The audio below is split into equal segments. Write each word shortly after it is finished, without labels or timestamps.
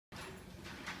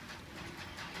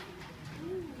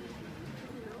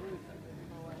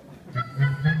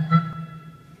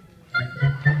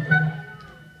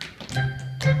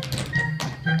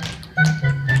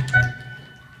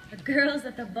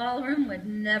but the ballroom would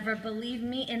never believe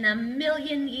me in a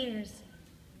million years.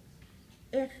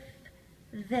 If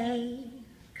they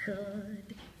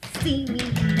could see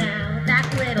me now,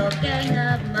 that little gang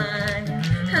of mine,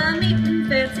 I'm eating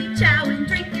fancy chow and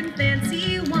drinking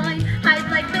fancy wine. I'd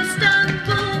like those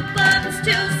stumble bums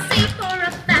to see for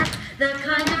a fact the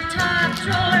kind of top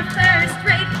drawer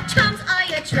first-rate chums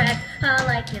I attract. All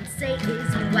I can say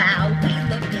is wow, we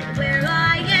look at where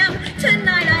I am.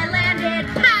 Tonight I landed,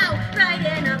 pow, right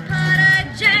in a pot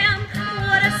of jam.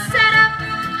 What a setup,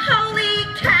 holy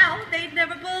cow. They'd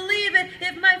never believe it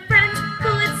if my friends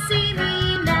could see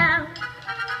me now.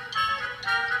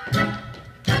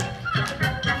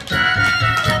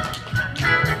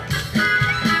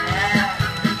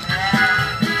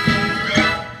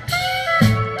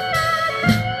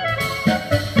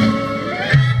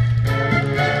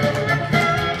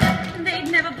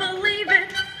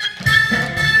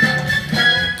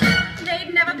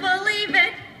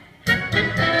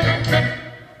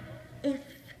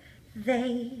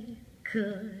 They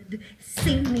could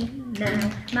see me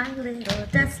now, my little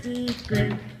dusty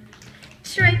group,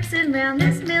 traipsing round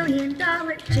this $1 million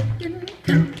chicken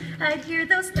coop. I'd hear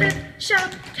those thrift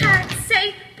shop cats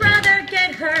say, brother,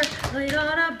 get her, laid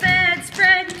on a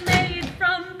bedspread made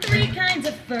from 3 kinds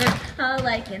of fur. All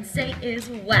I can say is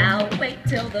wow, wait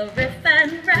till the riff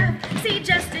and rap, see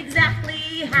just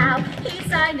exactly how he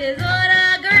signed his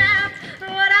autograph.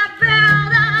 What a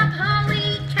build up,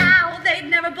 holy cow, they'd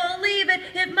never believe it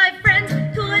if my friends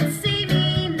could see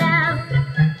me now.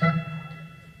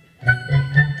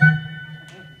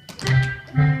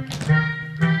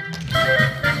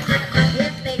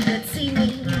 If they could see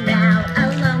me now,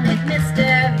 alone with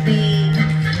Mr. B,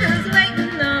 who's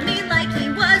waiting on me like he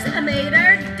was a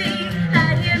maitre d'.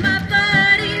 I'd hear my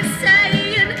buddies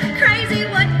saying, crazy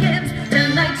what gives,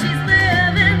 tonight she's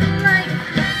living life.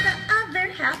 The other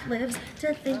half lives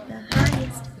to think the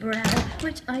highest brow,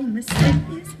 which I must say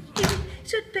is he,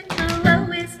 should pick the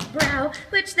lowest brow,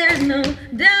 which there's no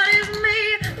doubt is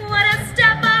me.